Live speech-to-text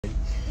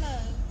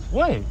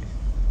What?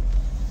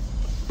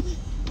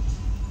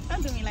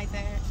 Don't do me like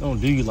that. Don't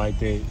do you like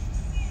that.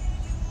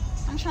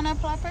 I'm trying to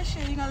apply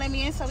pressure. You gonna let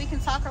me in so we can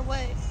talk or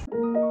what?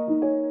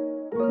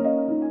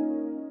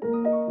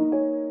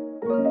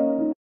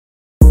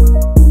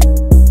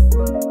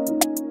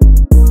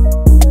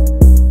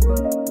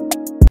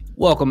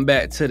 Welcome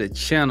back to the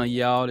channel,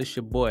 y'all. This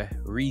your boy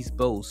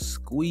Reesbo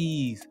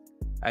Squeeze.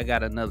 I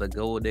got another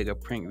Gold Digger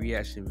prank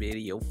reaction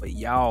video for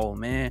y'all,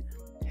 man.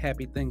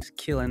 Happy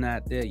Thanksgiving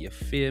out there, you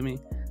feel me?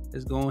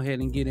 Let's go ahead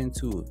and get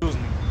into it. Excuse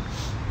me.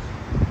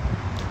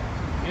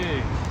 Yeah,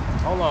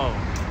 hold on.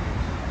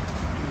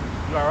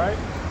 You alright?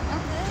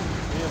 I'm good.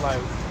 Yeah, like,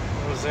 you know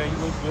what I'm saying? You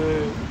look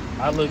good.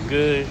 I look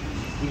good.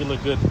 We can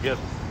look good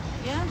together.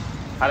 Yeah.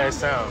 How that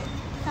sound?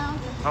 Sound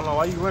good. I don't know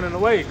why you running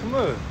away. Come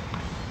on.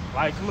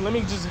 Like, come on, let me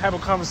just have a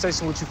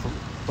conversation with you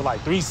for like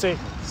 3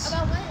 seconds.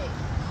 About what?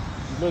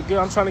 You look good.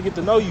 I'm trying to get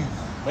to know you.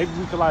 Maybe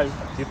we could like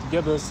get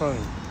together or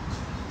something. In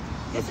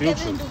the Get together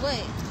future. and do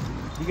what?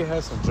 We can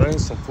have some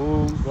drinks, some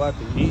food, go out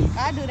to eat.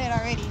 I do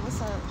that already. What's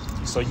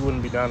up? So you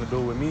wouldn't be down to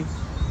do it with me?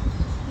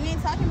 You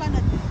ain't talking about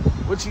nothing.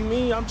 What you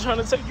mean? I'm trying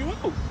to take you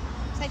out.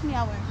 Take me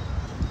out where?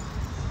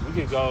 We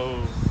could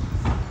go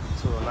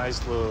to a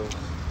nice little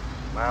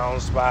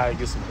lounge spot,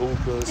 get some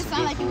hookahs. It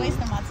sound like you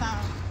wasting my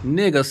time.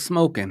 Nigga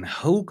smoking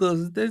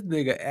hookahs. This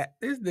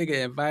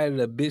nigga invited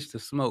a bitch to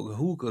smoke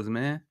hookahs,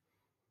 man.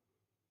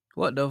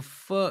 What the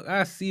fuck?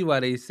 I see why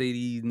they say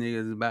these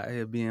niggas about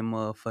here being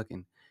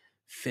motherfucking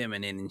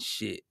feminine and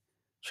shit.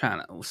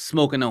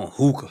 Smoking on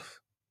hookahs.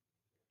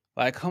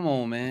 Like, come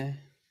on, man.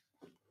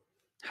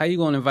 How you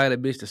gonna invite a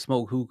bitch to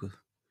smoke hookahs?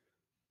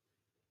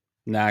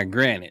 Now,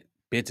 granted,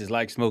 bitches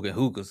like smoking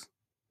hookahs.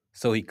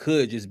 So he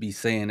could just be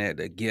saying that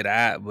to get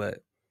out,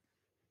 but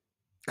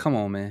come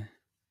on, man.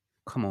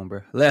 Come on,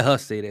 bro. Let her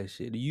say that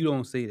shit. You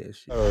don't say that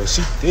shit.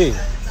 She thick.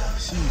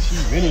 She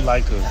really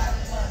like a.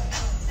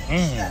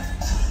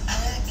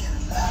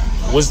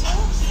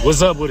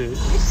 What's up with it?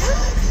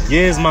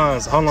 Yeah, it's mine.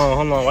 Hold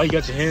on. Why you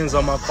got your hands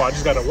on my car? I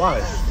just gotta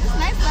watch. It's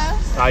nice,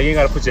 love. Nah, you ain't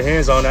gotta put your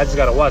hands on it. I just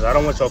gotta watch. I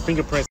don't want your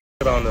fingerprints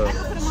on the. I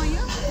can put them on you.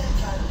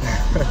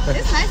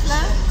 It's nice,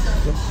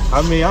 love.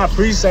 I mean, I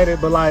appreciate it,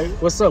 but like,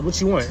 what's up?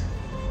 What you want?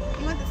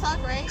 You want to talk,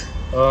 right?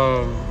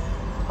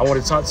 I want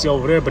to talk to you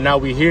over there, but now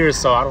we here,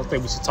 so I don't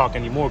think we should talk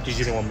anymore because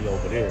you didn't want me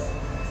over there.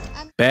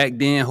 Back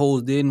then,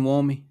 hoes didn't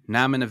want me.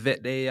 Now I'm in the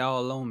vet, they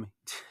all on me.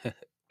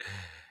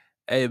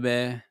 Hey,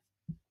 man.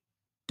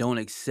 Don't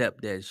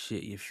accept that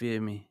shit, you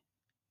feel me?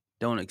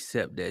 Don't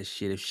accept that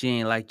shit. If she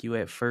ain't like you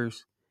at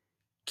first,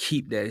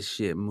 keep that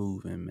shit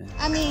moving, man.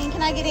 I mean,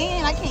 can I get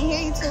in? I can't hear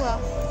you too well.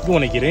 You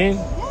want to get in?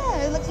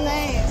 Yeah, it looks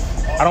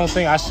nice. I don't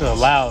think I should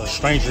allow a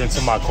stranger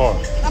into my car.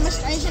 I'm a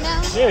stranger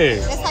now? Yeah.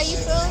 That's how you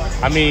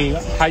feel? I mean,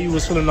 how you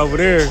was feeling over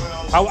there?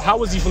 How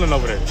was you feeling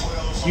over there?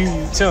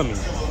 You tell me.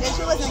 That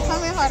you wasn't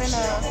coming hard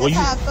enough. Well,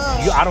 That's how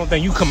I feel. I don't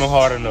think you coming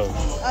hard enough.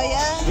 Oh,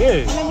 yeah?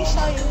 Yeah. Well, let me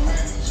show you.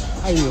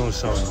 How you gonna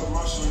show me?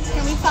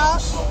 Can we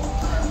talk?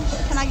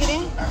 Can I get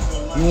in?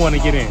 You want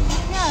to get in?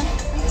 Yeah.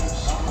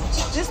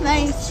 This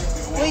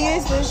nice. What year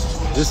is this?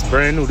 This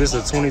brand new. This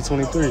is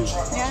 2023.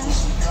 Yeah.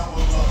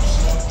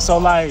 So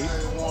like,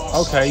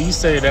 okay, you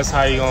say that's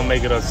how you gonna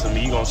make it up to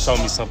me. You gonna show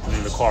me something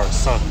in the car or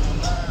something.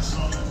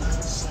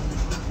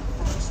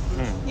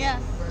 Yeah.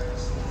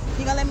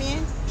 You gonna let me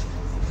in?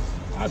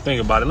 I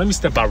think about it. Let me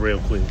step out real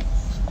quick.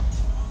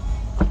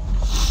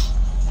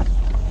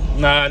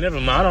 Nah, never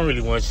mind. I don't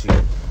really want you.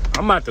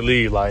 I'm about to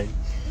leave. Like,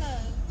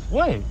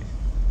 what?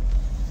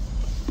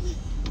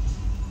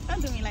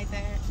 Don't do me like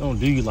that. Don't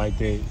do you like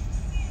that.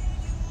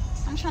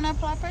 I'm trying to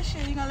apply pressure.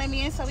 You gonna let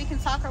me in so we can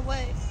talk or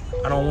what?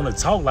 I don't want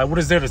to talk. Like, what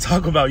is there to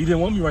talk about? You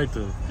didn't want me right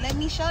there. Let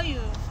me show you.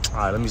 All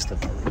right, let me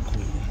step out real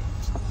quick.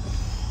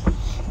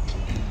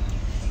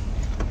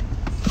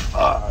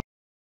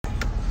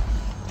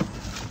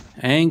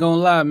 I ain't gonna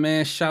lie,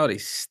 man. Shawty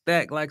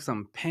stacked like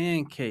some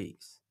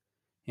pancakes.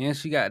 And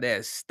she got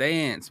that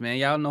stance, man.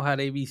 Y'all know how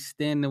they be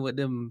standing with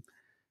them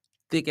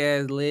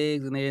thick-ass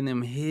legs and they in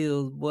them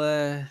heels,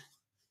 boy.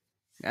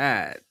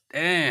 God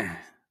damn.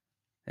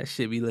 That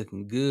shit be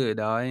looking good,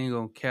 dawg. I ain't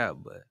gonna cap,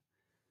 but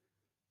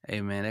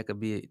hey, man, that could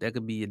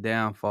be your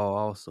downfall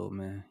also,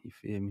 man. You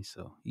feel me?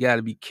 So you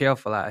gotta be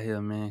careful out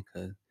here, man,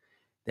 because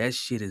that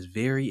shit is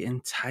very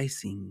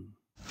enticing.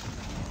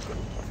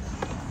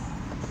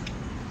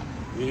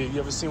 Yeah, you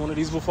ever seen one of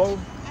these before? I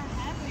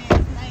haven't.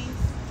 It's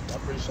nice. I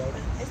appreciate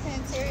it. It's the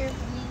interior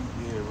for me.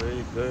 Yeah,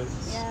 really good.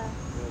 Yeah.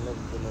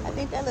 Yeah, I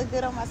think that look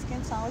good on my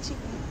skin tone. What you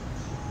think?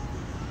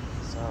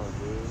 Sounds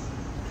good.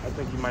 I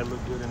think you might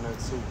look good in that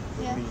too.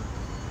 Yeah. We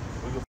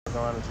can fuck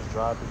around and just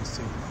drive through the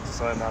city.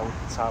 Sun out with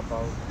the top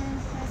out.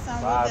 That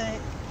sounds Vibe. real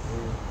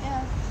good.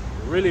 Yeah.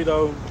 Really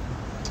though,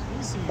 let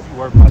me see if you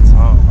worth my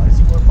time. Like, is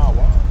you worth my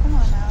while? Come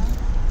on now.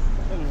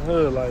 Let me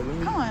hood, like, let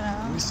me. Come on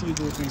now. Let me see you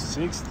do a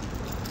 360.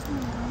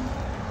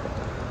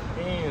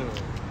 Damn,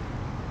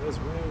 that's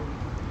real.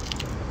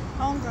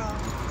 Homegrown.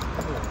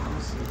 Let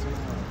me see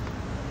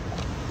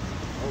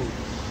oh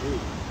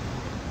shit.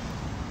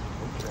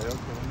 Okay. Let me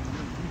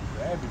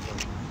grab it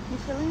though. You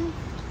feeling it?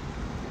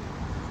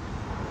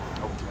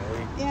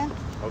 Okay. Yeah,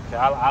 Okay,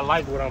 I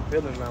like what I'm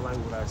feeling. I like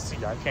what I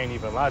see. I can't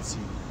even lie to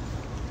you.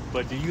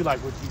 But do you like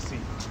what you see?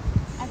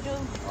 I do.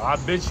 Oh, I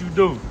bet you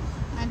do.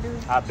 I do.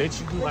 I bet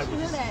you do But like you what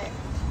knew you see. that.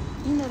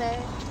 You knew that.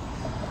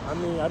 I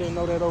mean, I didn't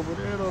know that over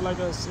there though. Like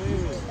I said,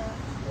 well,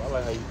 I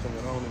like how you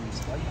coming on to me.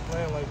 Why you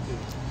playing like this?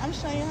 I'm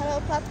showing you how to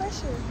apply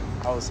pressure.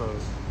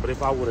 But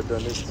if I would have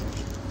done this,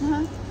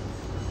 Uh-huh.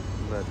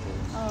 nothing.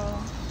 Oh.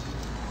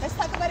 Let's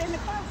talk about it in the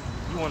car.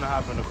 You want to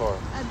hop in the car?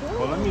 I do.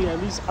 Well, let me at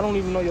least. I don't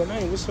even know your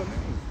name. What's your name?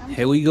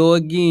 Here we go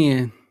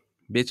again.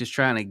 Bitches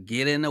trying to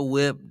get in the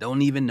whip.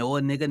 Don't even know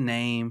a nigga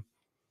name.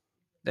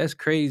 That's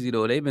crazy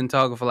though. They've been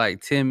talking for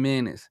like 10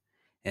 minutes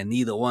and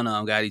neither one of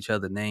them got each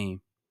other's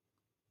name.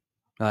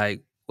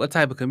 Like, what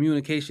type of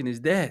communication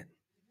is that?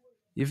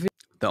 You feel?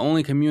 The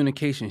only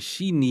communication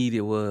she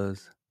needed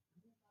was,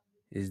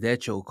 is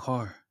that your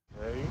car?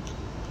 Hey.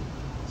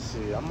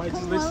 Shit, I might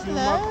just Come let on, you in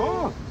my love.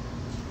 car.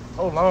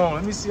 Hold on.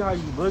 Let me see how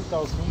you look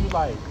though. Can you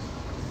like?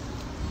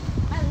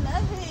 I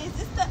love it. Is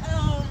this the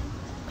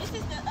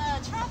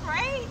trunk,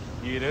 right?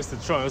 Yeah, that's the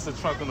trunk. It's the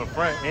trunk in the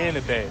front and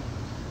the back.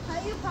 How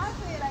you pop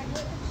it? Like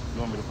what? You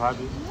want me to pop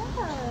it? Yeah. Or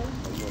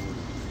you want me to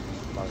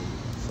like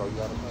show you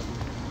how to pop it?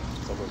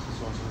 So look, this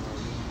one's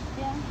right here.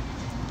 Yeah.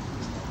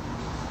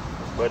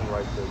 This button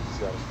right there. You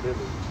just gotta feel it.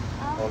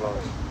 Hold on.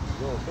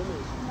 You don't feel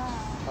it? No.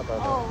 How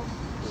about Oh. that?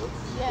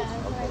 Yeah, it's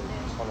Okay. right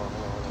there. Hold on.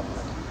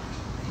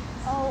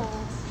 Oh.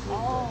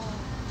 Oh.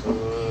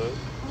 Good.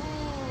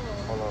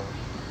 Hold on.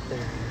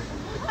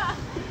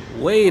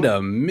 Wait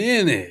a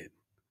minute.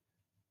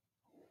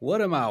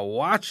 What am I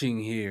watching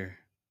here?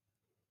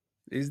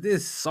 Is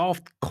this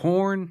soft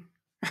corn?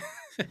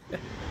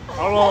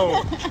 Hold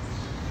on.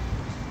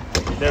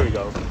 There we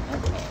go. This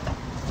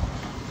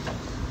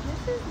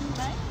is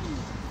nice.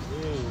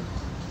 Yeah.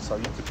 So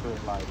you could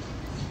put like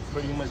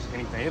pretty much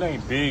anything. It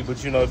ain't big,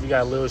 but you know, if you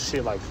got little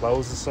shit like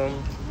clothes or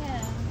something,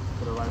 Yeah.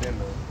 put it right in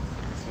there.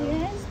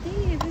 Yeah, it's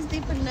deep. It's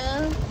deep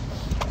enough.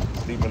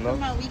 Deep For enough.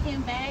 my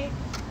weekend bag.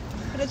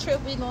 For the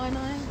trip we going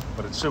on.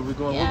 For the trip we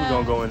going, Yeah. where we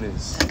gonna go in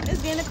this?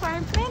 Let's get in the car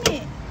and plan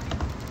it.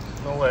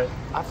 You know what?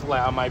 I feel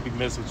like I might be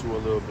messing with you a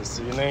little bit.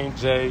 See, your name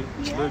Jay. You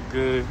Yeah. look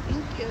good.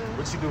 Thank you.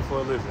 What you do for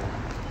a living?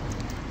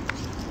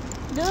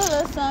 Do a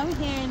little something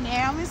here and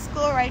there. I'm in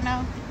school right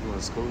now. You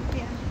in school?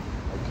 Yeah.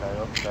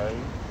 Okay.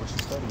 What you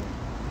studying?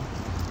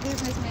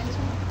 Business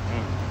management.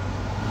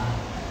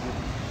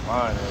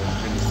 Fine,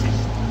 good to see you.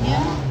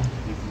 Yeah.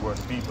 If you were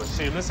to be, but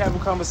shit, let's have a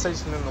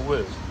conversation in the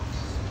whip.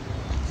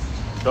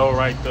 Door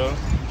right there.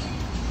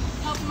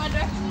 Open my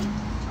door for me.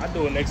 I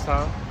do it next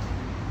time.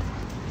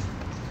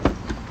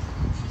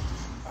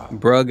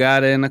 Bruh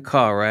got her in the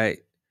car, right?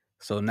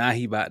 So now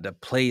he about to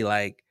play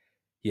like,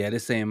 yeah,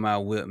 this ain't my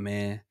whip,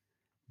 man.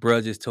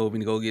 Bruh just told me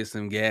to go get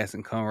some gas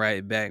and come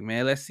right back,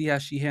 man. Let's see how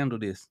she handle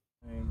this.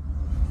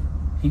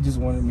 He just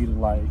wanted me to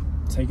like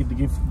take it to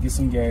get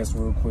some gas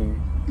real quick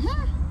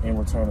and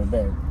return it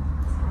back.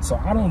 So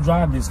I don't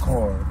drive this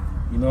car,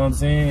 you know what I'm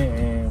saying?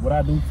 And what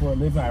I do for a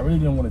living, I really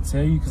didn't want to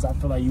tell you because I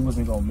feel like you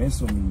wasn't gonna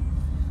mess with me.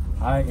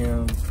 I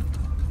am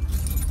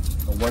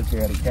a worker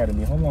at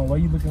Academy. Hold on, why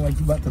you looking like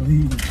you about to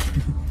leave?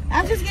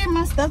 I'm just getting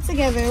my stuff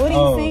together. What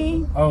are you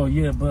saying? Oh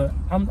yeah, but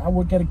I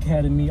work at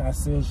Academy. I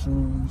sell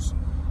shoes,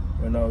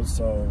 you know.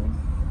 So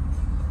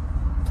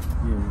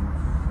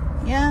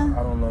yeah, Yeah.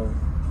 I don't know.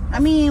 I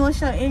mean, what's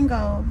your end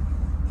goal?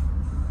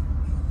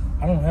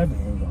 I don't have an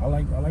angle. I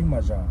like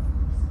my job.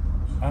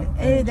 I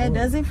That enjoy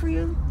does it for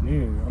you?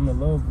 Yeah, I'm in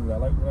love with it. I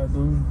like what I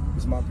do.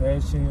 It's my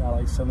passion. I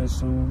like selling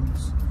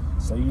shoes.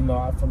 So, you know,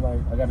 I feel like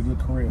I got a good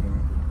career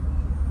here.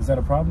 Is that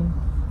a problem?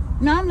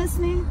 No, I'm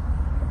listening.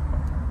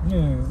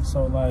 Yeah,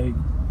 so like,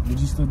 would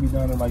you still be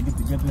down to like get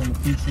together in the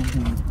future? We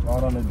can go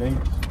out on a date.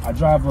 I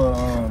drive a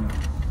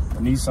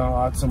Nissan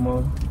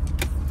Altima.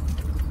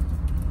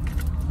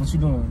 What you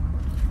doing?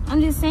 I'm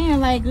just saying,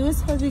 like, we were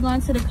supposed to be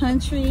going to the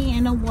country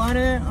and the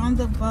water on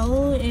the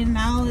boat, and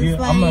now it's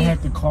like... I'm gonna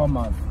have to call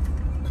my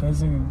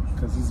cousin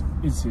because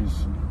it's his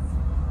shit.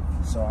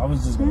 So I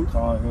was just gonna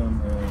call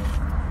him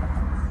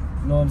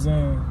and, you know what I'm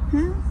saying?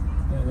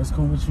 Yeah, that's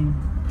cool with you.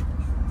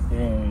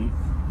 And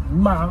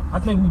I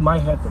think we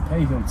might have to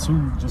pay him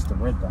too just to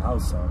rent the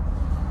house out.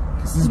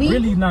 Cause it's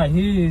really not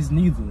his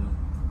neither.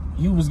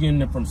 He was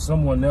getting it from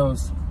someone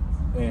else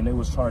and they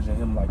was charging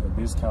him like a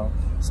discount.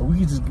 So we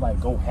could just like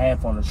go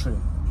half on the trip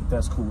if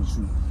that's cool with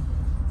you.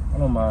 I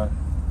don't mind,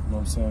 you know what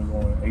I'm saying,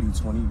 going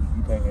 80-20.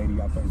 You pay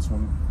 80, I pay 20.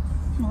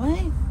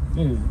 What?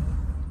 Yeah.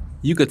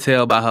 You could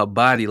tell by her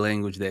body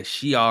language that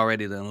she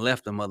already done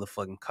left the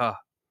motherfucking car.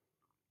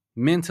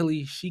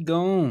 Mentally, she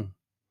gone.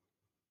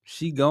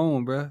 She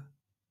gone, bruh.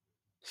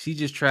 She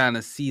just trying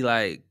to see,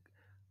 like,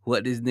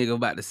 what this nigga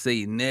about to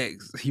say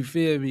next. You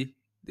feel me?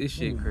 This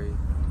shit crazy.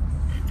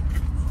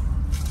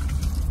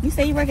 You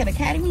say you work at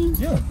Academy?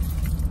 Yeah.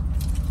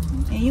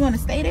 And you want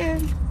to stay there?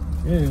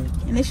 Yeah.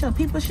 And they show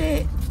people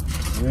shit?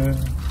 Yeah.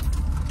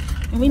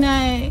 And we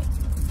not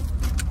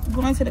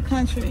going to the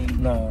country?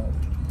 Nah.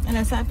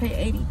 Unless I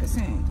pay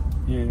 80%.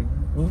 Yeah.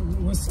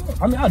 What's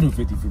up? I mean, I do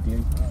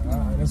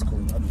 50-50. That's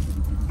cool. I do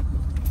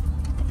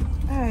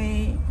 50-50. All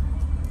right.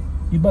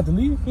 You about to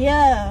leave?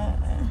 Yeah.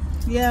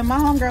 Yeah, my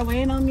homegirl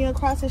waiting on me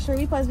across the street.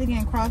 We supposed to be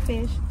getting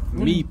crawfish.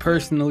 Me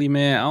personally,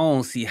 man, I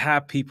don't see how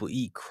people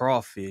eat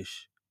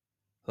crawfish.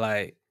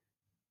 Like,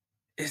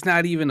 it's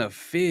not even a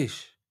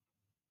fish.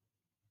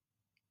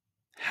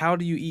 How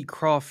do you eat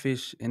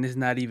crawfish and it's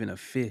not even a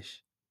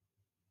fish?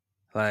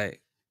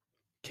 Like,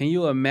 can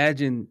you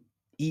imagine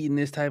eating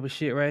this type of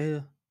shit right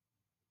here?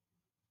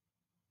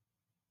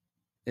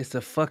 It's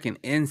a fucking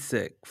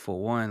insect for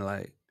one.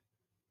 Like,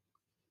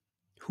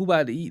 who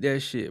about to eat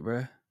that shit,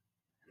 bruh?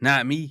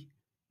 Not me.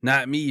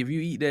 Not me. If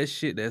you eat that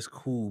shit, that's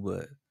cool,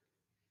 but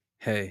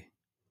hey,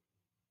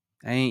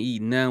 I ain't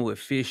eating none with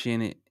fish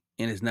in it,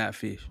 and it's not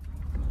fish.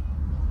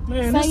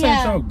 Man, this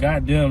ain't your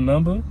goddamn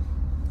number.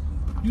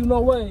 You know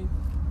what?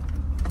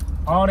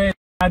 All that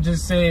I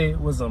just said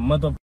was a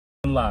motherfucking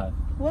lie.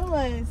 What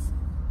was?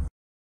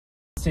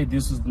 I said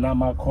this was not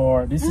my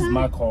car. This is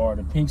my car.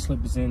 The pink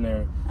slip is in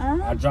there.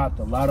 I dropped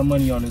a lot of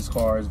money on this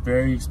car. It's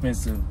very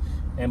expensive.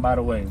 And by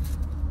the way,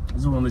 I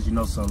just want to let you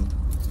know something.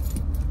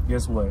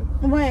 Guess what?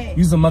 What?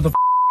 You's a motherfucking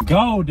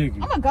gold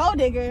digger. I'm a gold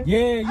digger.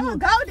 Yeah, I'm a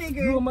gold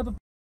digger. You a motherfucking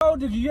gold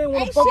digger. You ain't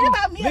want to fuck shit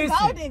about me. Listen, a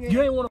gold digger.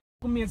 You ain't want to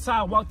fuck with me until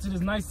I walked to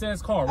this nice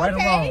ass car, right or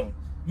wrong.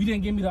 You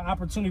didn't give me the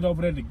opportunity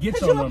over there to get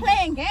your number. You were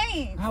playing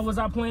games. How was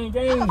I playing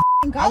games?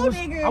 I'm a gold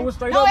digger. I was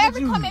straight Don't up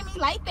with you. Don't ever come at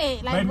me like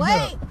that. Like, baby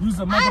what? You's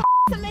a motherfucking...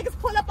 Some niggas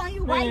pull up on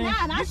you right now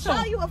and I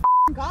show you a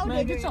gold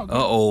digger.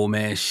 Uh-oh,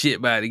 man. Shit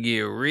about to get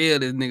real.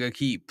 This nigga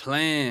keep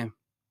playing.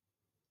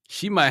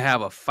 She might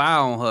have a fire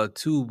on her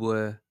too,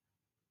 boy.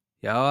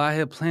 Y'all out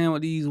here playing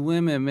with these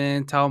women,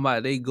 man, talking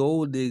about they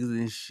gold diggers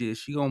and shit.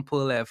 She gonna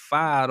pull that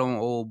fire on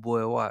old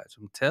boy. Watch,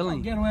 I'm telling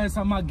you. Get her ass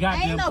on my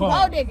goddamn ain't no car.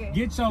 gold digger.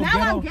 Get your now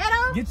ghetto. I'm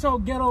ghetto. Get your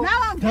ghetto. Now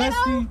I'm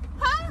dusty, ghetto.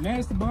 Huh?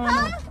 nasty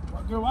behind.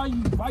 Girl, why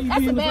you That's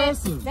being a bad.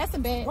 aggressive? That's a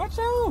bad. Watch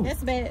out.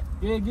 That's bad.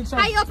 Yeah, get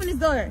your. How you open this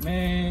door?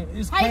 Man,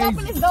 it's How crazy. you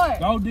open this door?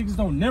 Gold diggers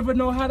don't never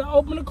know how to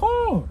open a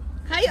car.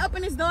 How you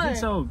open this door?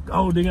 Get your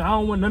gold digger. I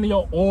don't want none of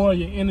your oil,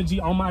 your energy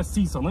on my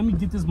seat. So let me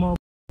get this motherfucker.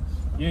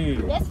 Yeah.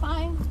 That's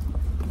fine.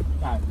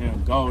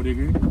 Goddamn gold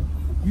digger.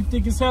 You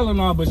think it's hell and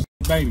all, but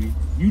baby,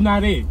 you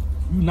not it.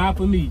 You not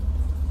for me.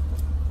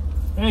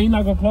 Hey, you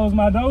not gonna close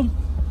my door?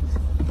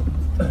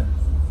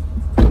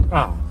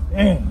 Oh,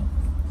 damn.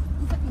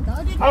 You fucking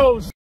gold digger?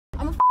 Oh,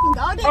 I'm a fucking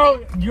gold digger.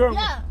 oh, you're.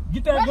 Yeah.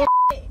 Get that girl.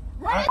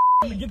 Run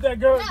that Get that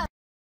girl. Yeah.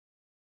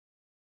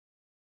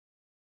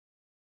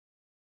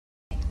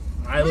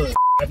 Alright, look.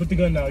 I put the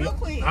gun down. Real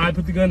quick. I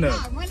put the gun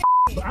down. Nah, run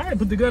I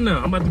put the gun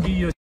down. I'm about to give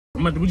you.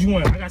 What you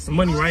want? I got some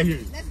money right here.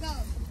 Let's go.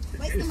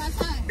 Wasting my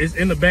time. It's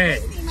in the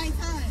bag. Wasting my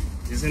time.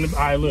 It's in the.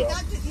 Alright, look.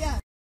 Yeah.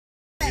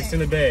 It's in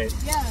the bag.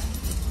 Yeah.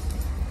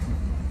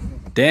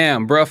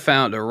 Damn, bruh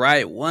found the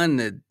right one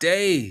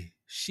today.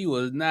 She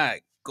was not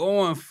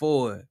going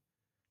for it.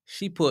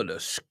 She put a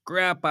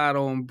scrap out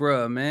on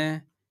bruh,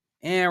 man.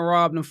 And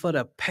robbed him for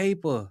the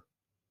paper.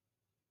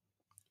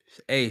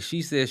 Hey,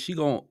 she said she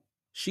gon'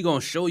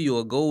 show you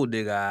a gold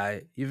digger, all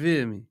right? You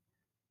feel me?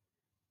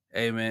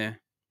 Hey, man.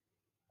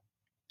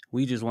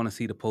 We just want to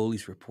see the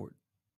police report.